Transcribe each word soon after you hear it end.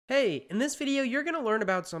Hey, in this video, you're going to learn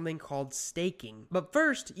about something called staking. But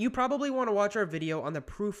first, you probably want to watch our video on the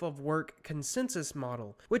proof of work consensus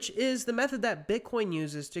model, which is the method that Bitcoin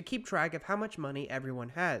uses to keep track of how much money everyone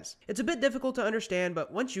has. It's a bit difficult to understand,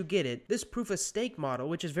 but once you get it, this proof of stake model,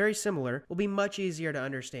 which is very similar, will be much easier to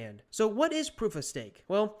understand. So what is proof of stake?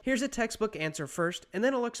 Well, here's a textbook answer first, and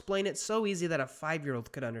then I'll explain it so easy that a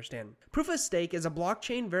 5-year-old could understand. Proof of stake is a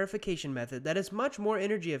blockchain verification method that is much more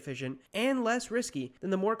energy efficient and less risky than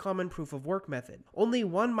the more common proof of work method. Only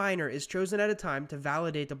one miner is chosen at a time to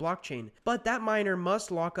validate the blockchain, but that miner must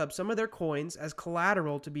lock up some of their coins as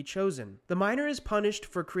collateral to be chosen. The miner is punished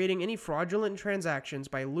for creating any fraudulent transactions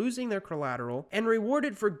by losing their collateral, and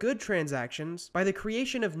rewarded for good transactions by the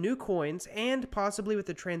creation of new coins and possibly with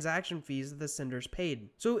the transaction fees that the senders paid.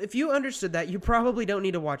 So if you understood that, you probably don't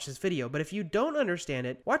need to watch this video, but if you don't understand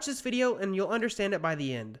it, watch this video and you'll understand it by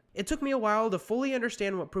the end. It took me a while to fully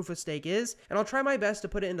understand what proof of stake is, and I'll try my best to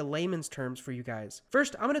put it into layman's terms for you guys.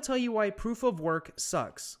 First, I'm going to tell you why proof of work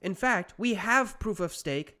sucks. In fact, we have proof of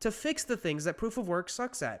stake to fix the things that proof of work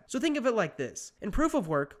sucks at. So think of it like this. In proof of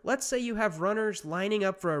work, let's say you have runners lining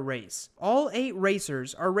up for a race. All 8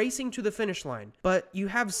 racers are racing to the finish line, but you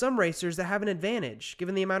have some racers that have an advantage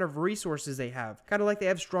given the amount of resources they have. Kind of like they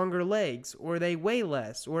have stronger legs, or they weigh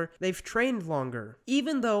less, or they've trained longer.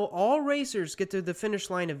 Even though all racers get to the finish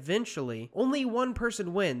line eventually, only one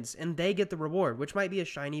person wins and they get the reward, which might be a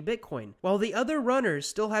shiny Bitcoin, while the other runners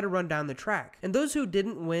still had to run down the track. And those who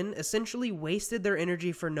didn't win essentially wasted their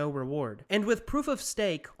energy for no reward. And with proof of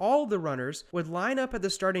stake, all the runners would line up at the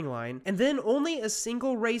starting line, and then only a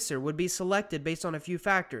single racer would be selected based on a few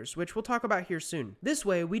factors, which we'll talk about here soon. This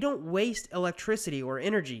way, we don't waste electricity or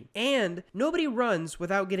energy, and nobody runs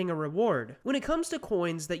without getting a reward. When it comes to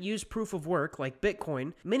coins that use proof of work, like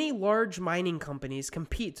Bitcoin, many large mining companies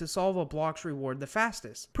compete to solve a block's reward the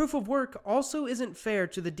fastest. Proof of work also isn't fair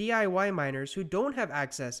to the DIY miners who don't have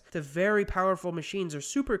access to very powerful machines or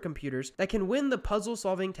supercomputers that can win the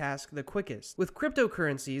puzzle-solving task the quickest. With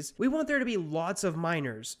cryptocurrencies, we want there to be lots of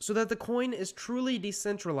miners so that the coin is truly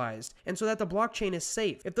decentralized and so that the blockchain is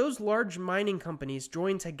safe. If those large mining companies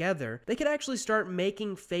join together, they could actually start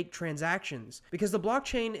making fake transactions because the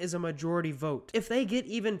blockchain is a majority vote. If they get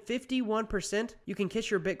even 51%, you can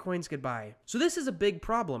kiss your Bitcoins goodbye. So this is a big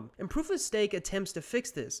problem, and proof of stake attempts to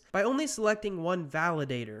fix this by only selecting one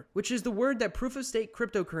validator, which is the word that proof of stake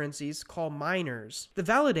cryptocurrencies call miners. The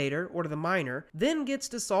validator, or the miner, then gets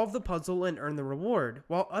to solve the puzzle and earn the reward,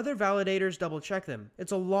 while other validators double check them.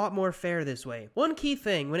 It's a lot more fair this way. One key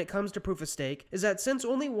thing when it comes to proof of stake is that since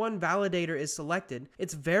only one validator is selected,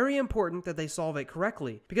 it's very important that they solve it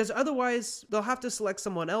correctly, because otherwise they'll have to select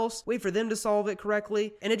someone else, wait for them to solve it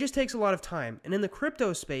correctly, and it just takes a lot of time. And in the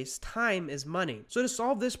crypto space, time is money. So to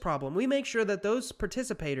solve this problem, we make sure that those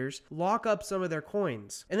participators lock up some of their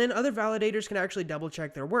coins, and then other validators can actually double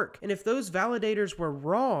check their work. And if those validators were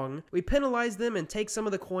wrong, we penalize them and take some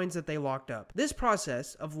of the coins that they locked up. This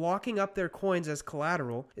process of locking up their coins as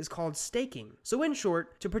collateral is called staking. So in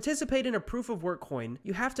short, to participate in a proof of work coin,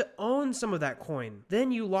 you have to own some of that coin.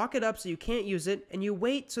 Then you lock it up so you can't use it, and you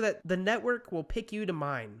wait so that the network will pick you to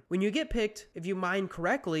mine. When you get picked, if you mine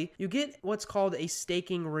correctly, you get what's called a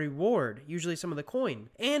staking reward, usually some of the coin.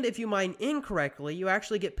 And if you mine incorrectly, you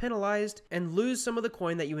actually get penalized and lose some of the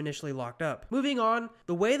coin that you initially locked up. Moving on,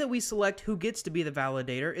 the way that we select who gets to be the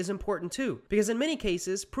validator is important too, because in many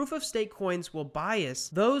cases, proof of stake coins will bias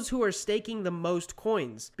those who are staking the most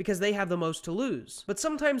coins because they have the most to lose. But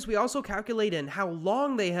sometimes we also calculate in how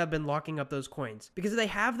long they have been locking up those coins, because if they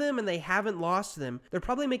have them and they haven't lost them, they're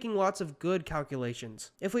probably making lots of good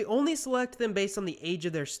calculations. If we only select them based on the age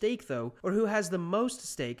of their stake though, or who has the most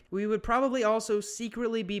stake, we would probably also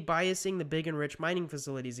secretly be biasing the big and rich mining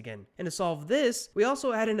facilities again. And to solve this, we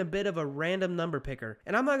also add in a bit of a random number picker.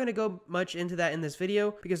 And I'm not going to go much into that in this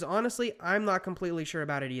video because honestly, I'm not completely sure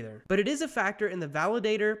about it either. But it is a factor in the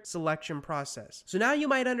validator selection process. So now you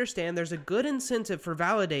might understand there's a good incentive for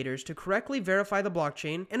validators to correctly verify the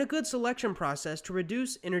blockchain and a good selection process to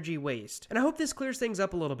reduce energy waste. And I hope this clears things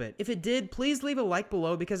up a little bit. If it did, please leave a like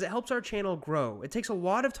below because it helps our channel grow. It takes a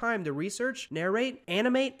lot of time to research, narrate,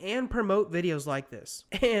 animate, and promote videos like this.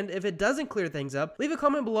 And if it doesn't clear things up, leave a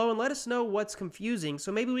comment below and let us know what's confusing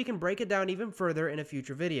so maybe we can break it down even further in a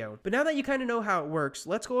future video. But now that you kind of know how it works,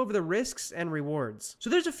 let's go over the risks and rewards. So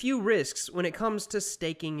there's a few risks when it comes to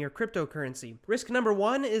staking your cryptocurrency. Risk number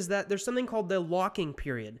 1 is that there's something called the locking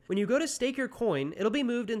period. When you go to stake your coin, it'll be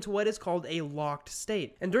moved into what is called a locked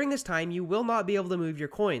state. And during this time, you will not be able to move your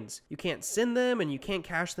coins. You can't send them and you can't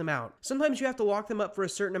cash them out. Sometimes you have to lock them up for a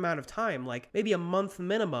certain amount of time, like maybe a month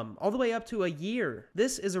minimum, all the way up to a year.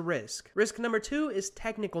 This is a risk. Risk number 2 is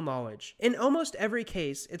technical knowledge. In almost almost every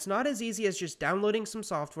case, it's not as easy as just downloading some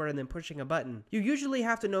software and then pushing a button. You usually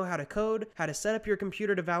have to know how to code, how to set up your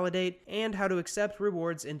computer to validate, and how to accept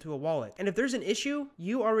rewards into a wallet. And if there's an issue,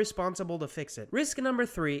 you are responsible to fix it. Risk number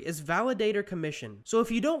 3 is Validator Commission. So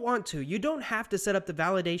if you don't want to, you don't have to set up the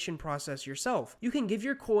validation process yourself. You can give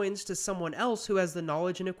your coins to someone else who has the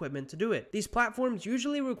knowledge and equipment to do it. These platforms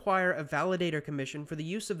usually require a Validator Commission for the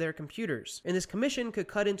use of their computers, and this commission could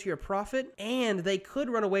cut into your profit, and they could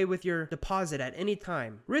run away with your deposit at any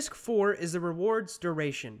time. Risk 4 is the rewards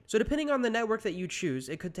duration. So depending on the network that you choose,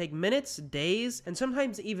 it could take minutes, days, and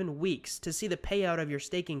sometimes even weeks to see the payout of your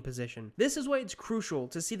staking position. This is why it's crucial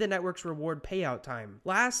to see the network's reward payout time.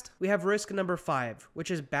 Last, we have risk number 5,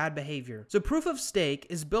 which is bad behavior. So proof of stake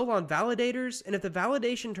is built on validators, and if the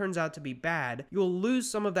validation turns out to be bad, you'll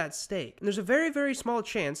lose some of that stake. And there's a very, very small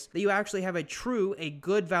chance that you actually have a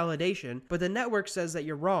good validation, but the network says that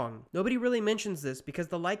you're wrong. Nobody really mentions this because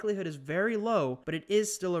the likelihood is very low, but it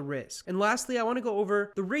is still a risk. And lastly, I want to go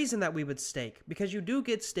over the reason that we would stake, because you do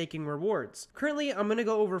get staking rewards. Currently, I'm going to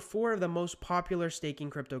go over 4 of the most popular staking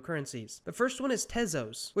cryptocurrencies. The first one is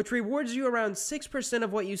Tezos, which rewards you around 6%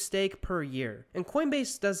 of what you stake per year. And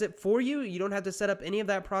Coinbase does it for you. You don't have to set up any of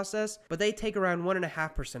that process, but they take around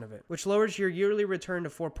 1.5% of it, which lowers your yearly return to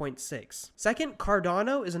 4.6. Second,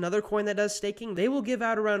 Cardano is another coin that does staking. They will give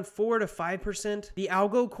out around 4 to 5%. The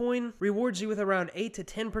Algo coin rewards you with around 8 to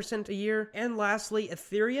 10% a year. And lastly,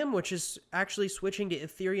 Ethereum, which is actually switching to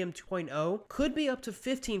Ethereum 2.0, could be up to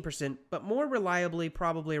 15%, but more reliably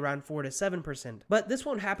probably around 4 to 7%. But this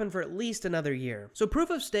won't happen for at least another year. So proof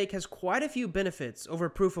of stake has quite a few benefits over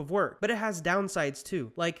proof of work, but it has downsides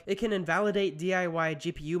too. Like, it can invalidate DIY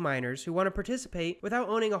GPU miners who want to participate without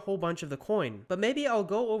owning a whole bunch of the coin. But maybe I'll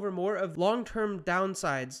go over more of long-term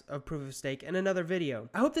downsides of proof of stake in another video.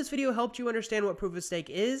 I hope this video helped you understand what proof of stake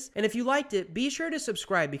is, and if you liked it, be sure to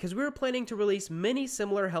subscribe because we're planning to release many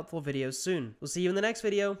similar helpful videos soon. We'll see you in the next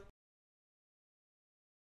video.